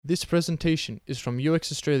This presentation is from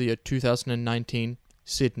UX Australia 2019,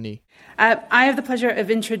 Sydney. I have the pleasure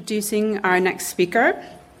of introducing our next speaker.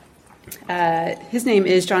 His name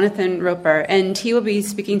is Jonathan Roper, and he will be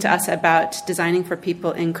speaking to us about designing for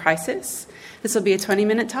people in crisis. This will be a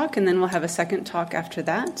 20-minute talk, and then we'll have a second talk after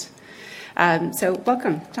that. So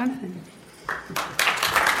welcome, Jonathan.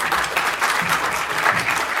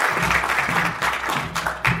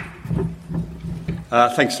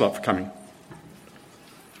 Thanks a lot for coming.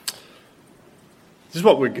 This is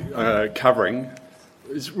what we're covering.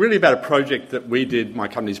 It's really about a project that we did, my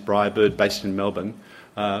company's Briarbird, based in Melbourne,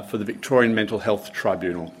 for the Victorian Mental Health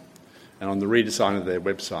Tribunal, and on the redesign of their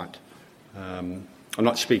website. I'm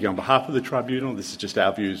not speaking on behalf of the tribunal, this is just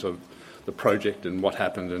our views of the project and what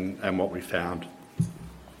happened and what we found.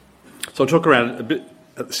 So I'll talk around a bit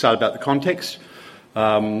at the start about the context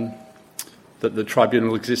that the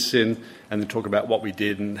tribunal exists in, and then talk about what we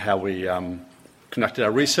did and how we conducted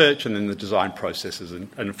our research, and then the design processes and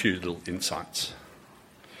a few little insights.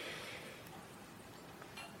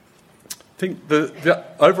 I think the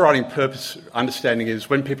overriding purpose understanding is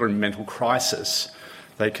when people are in mental crisis,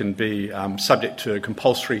 they can be subject to a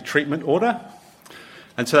compulsory treatment order.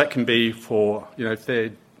 And so that can be for, if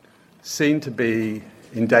they're seen to be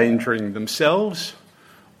endangering themselves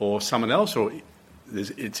or someone else, or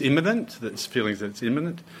it's imminent, there's feelings that it's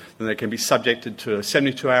imminent, then they can be subjected to a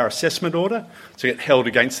 72-hour assessment order, so get held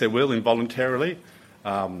against their will involuntarily,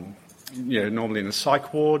 normally in a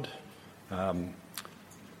psych ward.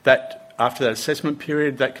 That after that assessment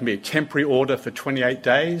period, that can be a temporary order for 28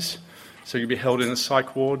 days, so you'll be held in a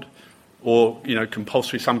psych ward, or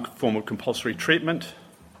some form of compulsory treatment.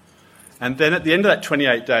 And then at the end of that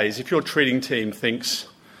 28 days, if your treating team thinks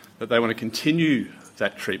that they want to continue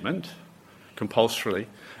that treatment compulsorily,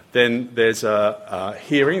 then there's a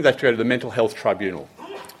hearing. They have to go to the Mental Health Tribunal.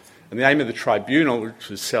 And the aim of the tribunal, which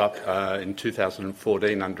was set up in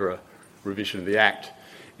 2014 under a revision of the Act,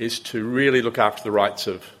 is to really look after the rights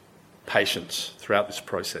of patients throughout this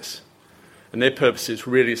process. And their purpose is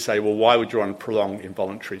really to say, well, why would you want to prolong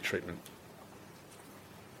involuntary treatment?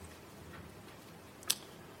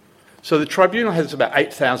 So the tribunal has about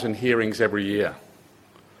 8,000 hearings every year.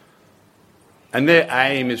 And their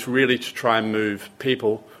aim is really to try and move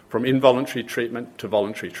people from involuntary treatment to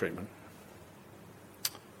voluntary treatment.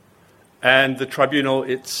 And the tribunal,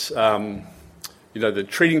 the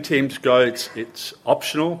treating teams go, it's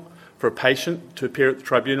optional for a patient to appear at the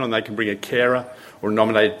tribunal, and they can bring a carer or a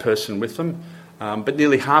nominated person with them. But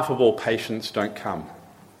nearly half of all patients don't come.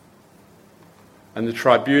 And the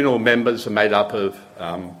tribunal members are made up of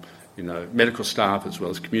medical staff as well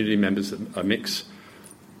as community members that are mixed.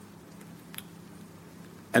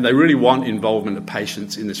 And they really want involvement of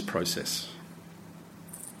patients in this process.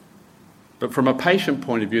 But from a patient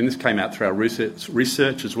point of view, and this came out through our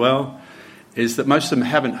research as well, is that most of them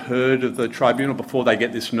haven't heard of the tribunal before they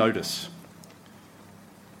get this notice.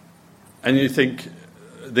 And you think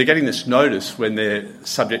they're getting this notice when they're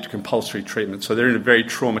subject to compulsory treatment, so they're in a very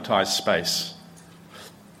traumatised space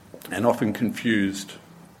and often confused.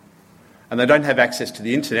 And they don't have access to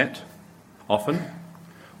the internet often,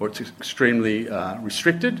 or it's extremely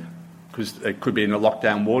restricted, because it could be in a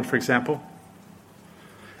lockdown ward, for example.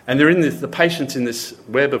 And they're in the patients in this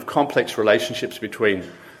web of complex relationships between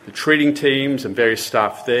the treating teams and various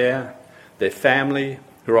staff there, their family,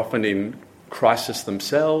 who are often in crisis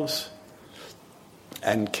themselves,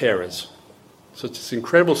 and carers. So it's this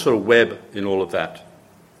incredible sort of web in all of that.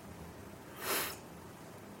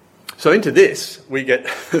 So into this, we get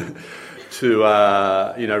to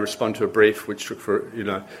respond to a brief which took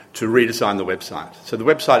to redesign the website. So the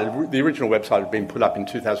original website had been put up in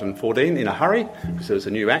 2014 in a hurry because there was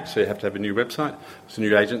a new act, so you have to have a new website. It's a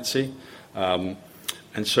new agency,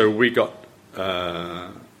 and so we got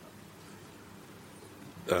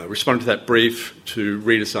responded to that brief to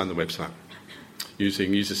redesign the website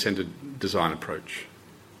using user-centered design approach.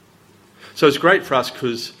 So it's great for us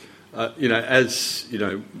because a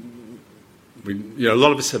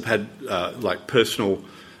lot of us have had personal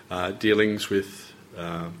dealings with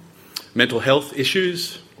mental health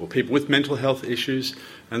issues or people with mental health issues,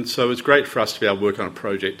 and so it's great for us to be able to work on a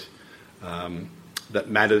project that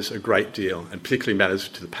matters a great deal, and particularly matters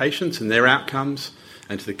to the patients and their outcomes,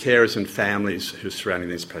 and to the carers and families who are surrounding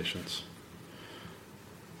these patients.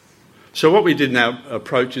 So what we did in our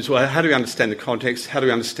approach is, well, how do we understand the context? How do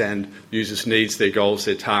we understand users' needs, their goals,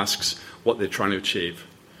 their tasks, what they're trying to achieve?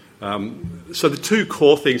 So the two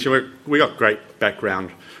core things, we got great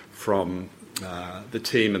background from the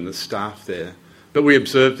team and the staff there, but we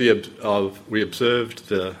observed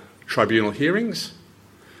the tribunal hearings,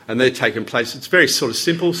 and they're taking place. It's a very sort of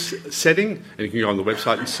simple setting, and you can go on the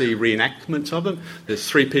website and see reenactments of them. There's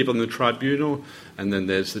 3 people in the tribunal, and then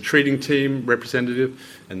there's the treating team representative,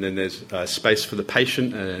 and then there's space for the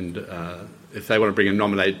patient, and if they want to bring a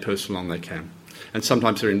nominated person along, they can. And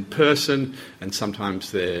sometimes they're in person, and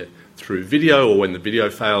sometimes they're through video, or when the video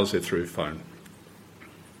fails, they're through phone.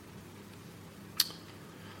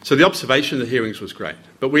 So the observation of the hearings was great,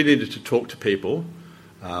 but we needed to talk to people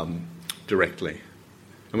directly.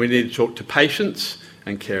 And we needed to talk to patients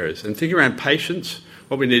and carers. And thinking around patients,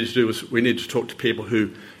 what we needed to do was we needed to talk to people who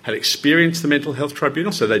had experienced the mental health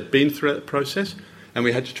tribunal, so they'd been through that process, and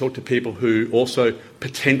we had to talk to people who also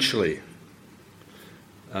potentially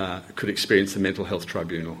could experience the mental health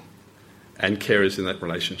tribunal, and carers in that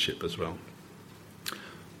relationship as well.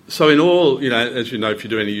 So in all, as you know, if you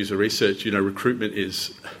do any user research, recruitment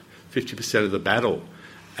is 50% of the battle.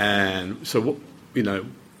 And so,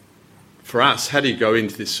 for us, how do you go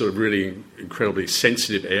into this sort of really incredibly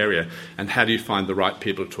sensitive area, and how do you find the right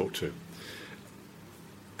people to talk to?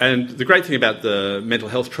 And the great thing about the Mental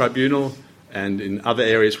Health Tribunal and in other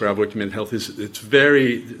areas where I've worked in mental health is it's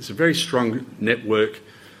a very strong network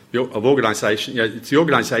of organisation. It's the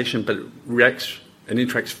organisation, but it reacts and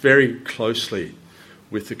interacts very closely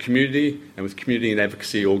with the community and with community and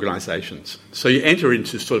advocacy organisations. So you enter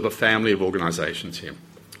into sort of a family of organisations here.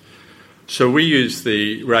 So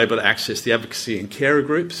we're able to access the advocacy and carer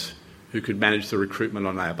groups who could manage the recruitment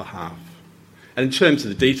on our behalf. And in terms of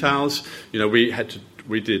the details, we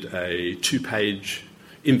did a 2-page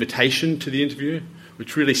invitation to the interview,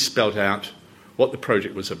 which really spelled out what the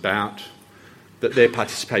project was about, that their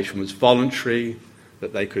participation was voluntary,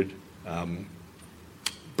 that they could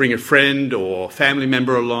bring a friend or family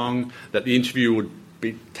member along, that the interview would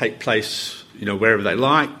take place, wherever they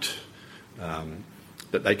liked,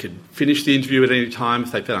 that they could finish the interview at any time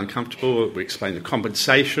if they felt uncomfortable. We explained the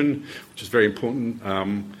compensation, which is very important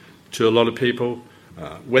to a lot of people,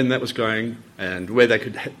 when that was going, and where they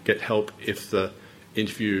could get help if the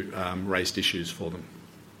interview raised issues for them.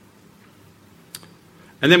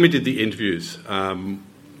 And then we did the interviews.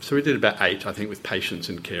 So we did about 8, I think, with patients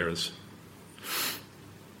and carers.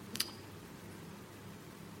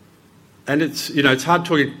 And it's hard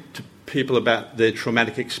talking to people about their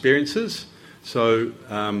traumatic experiences. So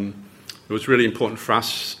it was really important for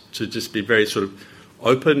us to just be very sort of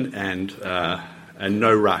open and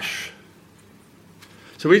no rush.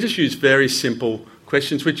 So we just used very simple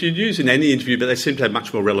questions, which you'd use in any interview, but they seem to have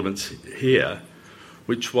much more relevance here,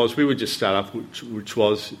 which was, we would just start off, which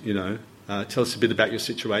was, tell us a bit about your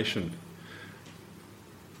situation.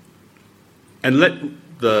 And let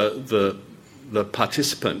the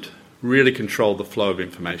participant really control the flow of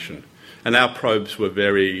information. And our probes were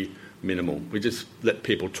very minimal. We just let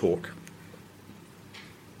people talk.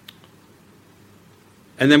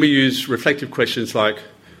 And then we use reflective questions like,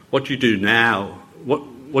 what do you do now?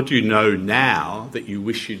 What do you know now that you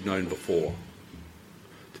wish you'd known before?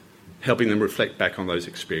 Helping them reflect back on those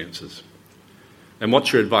experiences. And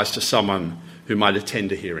what's your advice to someone who might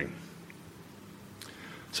attend a hearing?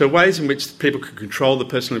 So ways in which people could control the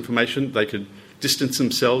personal information, they could distance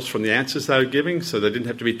themselves from the answers they were giving, so they didn't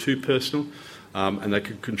have to be too personal, and they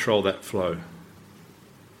could control that flow.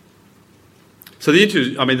 So the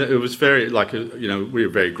interview, it was very, we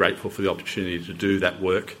were very grateful for the opportunity to do that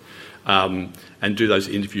work and do those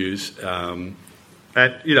interviews.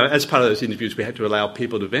 As part of those interviews, we had to allow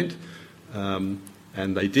people to vent, and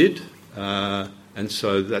they did. And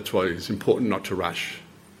so that's why it's important not to rush.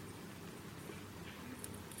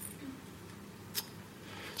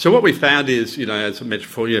 So what we found is, as I mentioned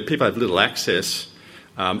before, people have little access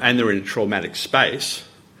and they're in a traumatic space.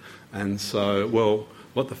 And so, well,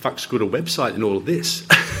 what the fuck's good a website in all of this?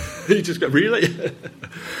 You just go, really?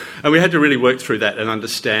 And we had to really work through that and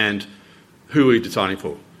understand who we're designing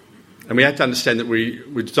for. And we had to understand that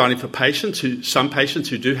we're designing for some patients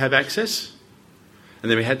who do have access. And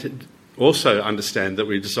then we had to also understand that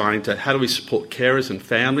we're designing to how do we support carers and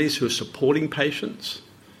families who are supporting patients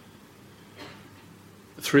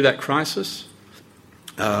through that crisis,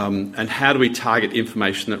 and how do we target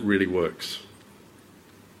information that really works.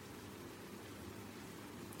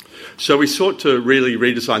 So we sought to really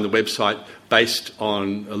redesign the website based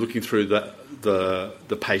on looking through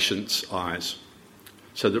the patient's eyes,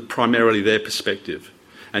 so that primarily their perspective,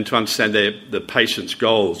 and to understand the patient's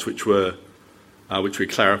goals, which we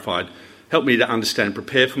clarified, helped me to understand and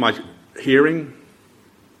prepare for my hearing,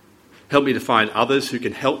 helped me to find others who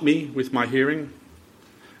can help me with my hearing,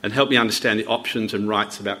 and help me understand the options and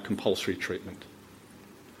rights about compulsory treatment.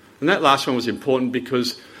 And that last one was important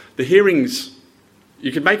because the hearings,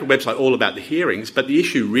 you could make a website all about the hearings, but the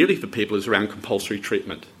issue really for people is around compulsory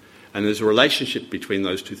treatment. And there's a relationship between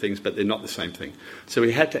those two things, but they're not the same thing. So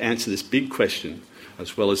we had to answer this big question,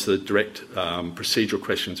 as well as the direct procedural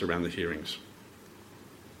questions around the hearings.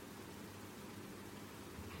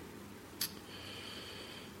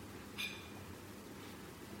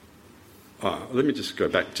 Let me just go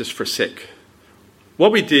back just for a sec.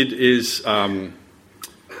 What we did is,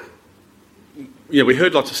 we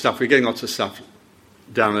heard lots of stuff. We're getting lots of stuff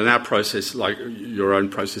down in our process, like your own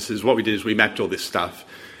processes. What we did is we mapped all this stuff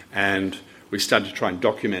and we started to try and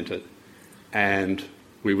document it. And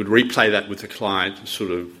we would replay that with the client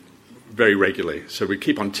sort of very regularly. So we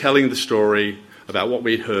keep on telling the story about what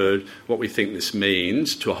we heard, what we think this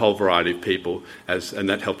means to a whole variety of people, and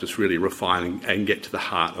that helped us really refine and get to the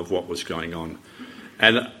heart of what was going on.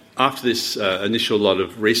 And after this initial lot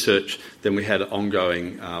of research, then we had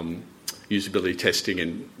ongoing usability testing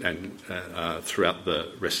and throughout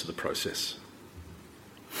the rest of the process.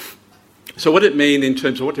 So what did it mean in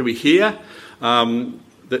terms of what did we hear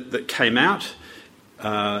that came out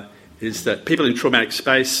is that people in traumatic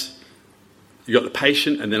space, you've got the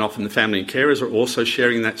patient and then often the family and carers are also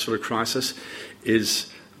sharing that sort of crisis, is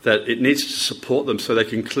that it needs to support them so they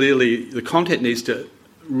can clearly, the content needs to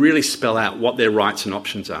really spell out what their rights and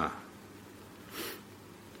options are.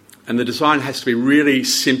 And the design has to be really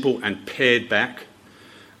simple and pared back,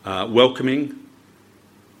 welcoming,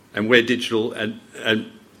 and we're digital and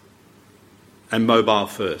mobile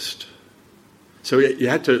first. So you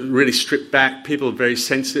had to really strip back. People are very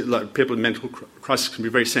sensitive, like people in mental crisis can be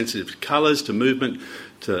very sensitive to colours, to movement,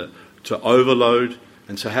 to overload.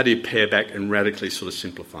 And so how do you pare back and radically sort of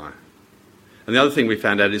simplify? And the other thing we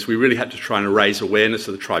found out is we really had to try and raise awareness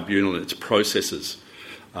of the tribunal and its processes.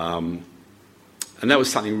 And that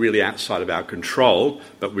was something really outside of our control,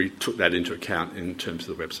 but we took that into account in terms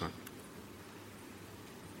of the website.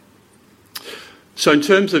 So in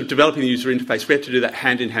terms of developing the user interface, we had to do that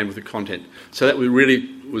hand in hand with the content. So that we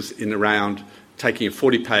really was in around taking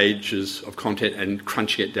 40 pages of content and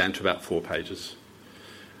crunching it down to about 4 pages.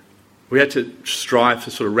 We had to strive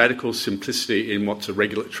for sort of radical simplicity in what's a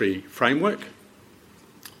regulatory framework.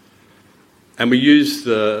 And we used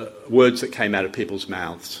the words that came out of people's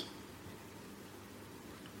mouths.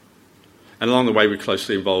 And along the way, we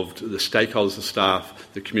closely involved the stakeholders, the staff,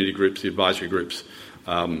 the community groups, the advisory groups,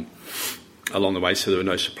 along the way, so there were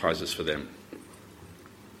no surprises for them.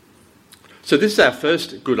 So this is our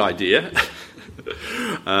first good idea,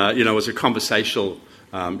 was a conversational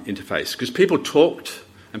interface, because people talked,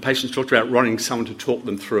 and patients talked about wanting someone to talk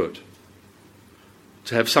them through it,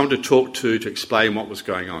 to have someone to talk to explain what was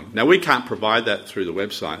going on. Now, we can't provide that through the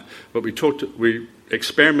website, but we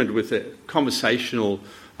experimented with a conversational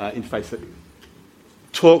interface that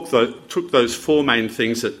took those 4 main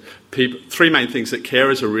things that 3 main things that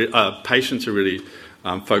carers patients are really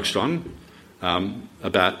focused on,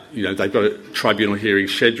 about, they've got a tribunal hearing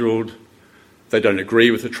scheduled, they don't agree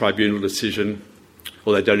with the tribunal decision,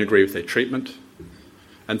 or they don't agree with their treatment,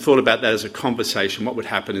 and thought about that as a conversation, what would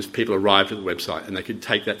happen if people arrived at the website and they could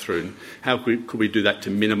take that through, and how could we do that to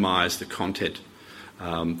minimise the content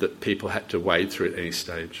that people had to wade through at any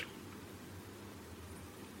stage.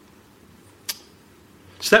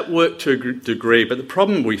 So that worked to a degree, but the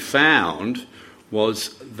problem we found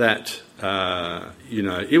was that,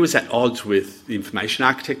 it was at odds with the information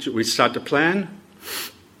architecture we started to plan.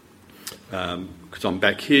 Because I'm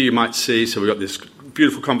back here, you might see, so we've got this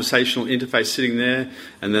beautiful conversational interface sitting there,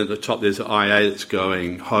 and then at the top there's an IA that's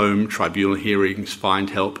going home, tribunal hearings,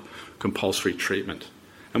 find help, compulsory treatment.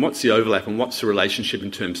 And what's the overlap and what's the relationship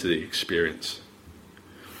in terms of the experience?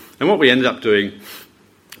 And what we ended up doing,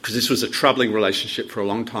 because this was a troubling relationship for a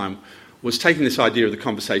long time, was taking this idea of the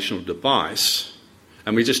conversational device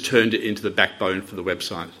and we just turned it into the backbone for the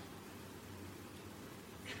website.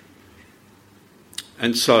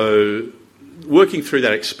 And so working through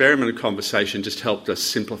that experiment conversation just helped us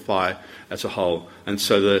simplify as a whole. And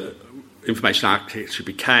so the information architecture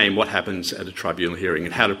became what happens at a tribunal hearing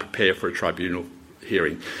and how to prepare for a tribunal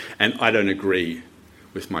hearing. And I don't agree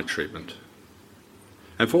with my treatment.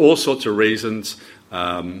 And for all sorts of reasons,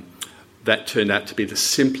 that turned out to be the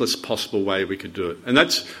simplest possible way we could do it. And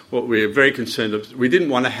that's what we're very concerned of. We didn't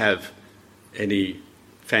want to have any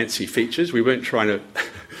fancy features. We weren't trying to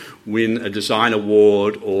win a design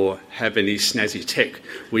award or have any snazzy tech.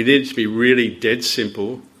 We needed to be really dead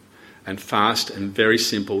simple and fast and very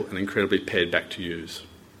simple and incredibly pared back to use.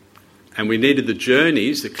 And we needed the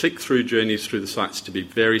journeys, the click-through journeys through the sites to be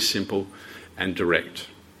very simple and direct.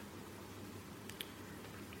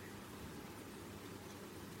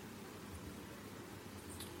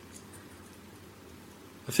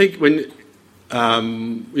 I think when,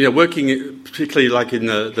 working particularly like in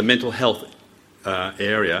the mental health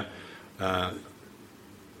area,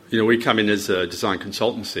 we come in as a design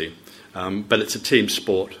consultancy, but it's a team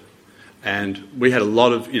sport. And we had a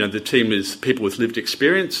lot of, the team is people with lived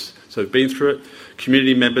experience, so they've been through it,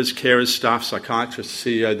 community members, carers, staff, psychiatrists,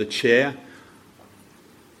 CEO, the chair.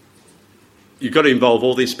 You've got to involve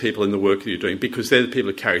all these people in the work that you're doing because they're the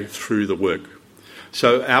people who carry through the work.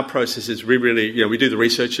 So our process is we really, we do the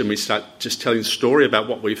research and we start just telling the story about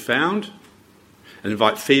what we found and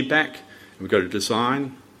invite feedback, and we go to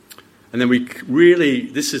design. And then we really,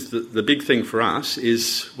 this is the big thing for us,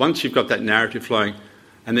 is once you've got that narrative flowing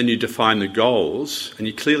and then you define the goals and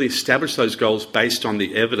you clearly establish those goals based on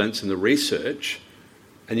the evidence and the research,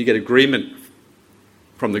 and you get agreement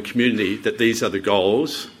from the community that these are the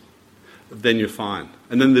goals, then you're fine.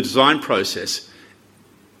 And then the design process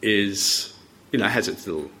is, has its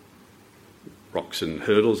little rocks and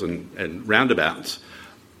hurdles and roundabouts,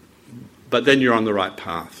 but then you're on the right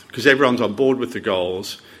path because everyone's on board with the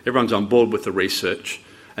goals, everyone's on board with the research,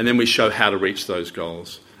 and then we show how to reach those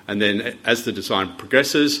goals. And then as the design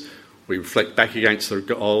progresses, we reflect back against the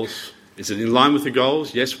goals. Is it in line with the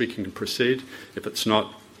goals? Yes, we can proceed. If it's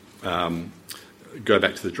not, go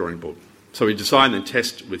back to the drawing board. So we design and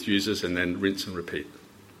test with users and then rinse and repeat.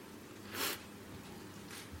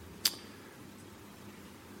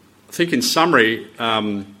 I think in summary,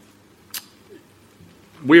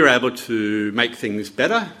 we were able to make things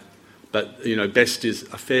better, but best is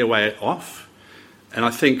a fair way off. And I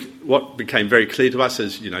think what became very clear to us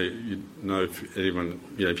is, if anyone,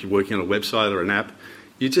 if you're working on a website or an app,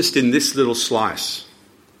 you're just in this little slice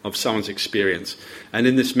of someone's experience. And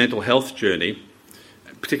in this mental health journey,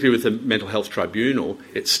 particularly with the Mental Health Tribunal,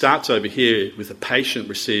 it starts over here with a patient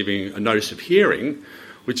receiving a notice of hearing,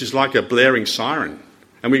 which is like a blaring siren.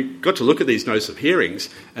 And we got to look at these notice of hearings,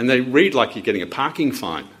 and they read like you're getting a parking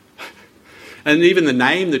fine. And even the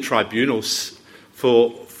name, the tribunals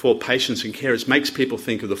for patients and carers, makes people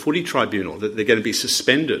think of the footy tribunal, that they're going to be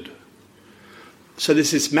suspended. So there's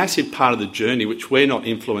this massive part of the journey which we're not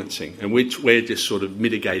influencing and which we're just sort of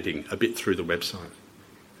mitigating a bit through the website.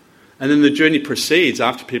 And then the journey proceeds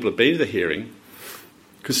after people have been to the hearing,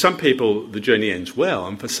 because some people, the journey ends well,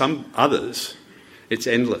 and for some others, it's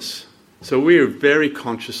endless. So we are very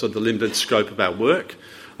conscious of the limited scope of our work,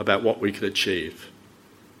 about what we could achieve.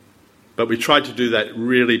 But we tried to do that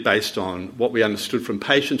really based on what we understood from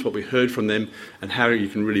patients, what we heard from them, and how you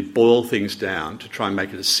can really boil things down to try and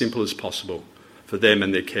make it as simple as possible for them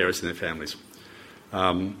and their carers and their families.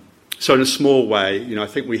 So in a small way, I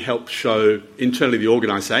think we help show internally the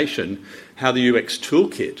organisation how the UX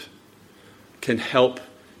toolkit can help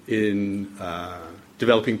in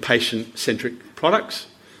developing patient-centric products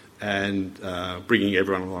and bringing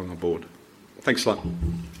everyone along on board. Thanks a lot.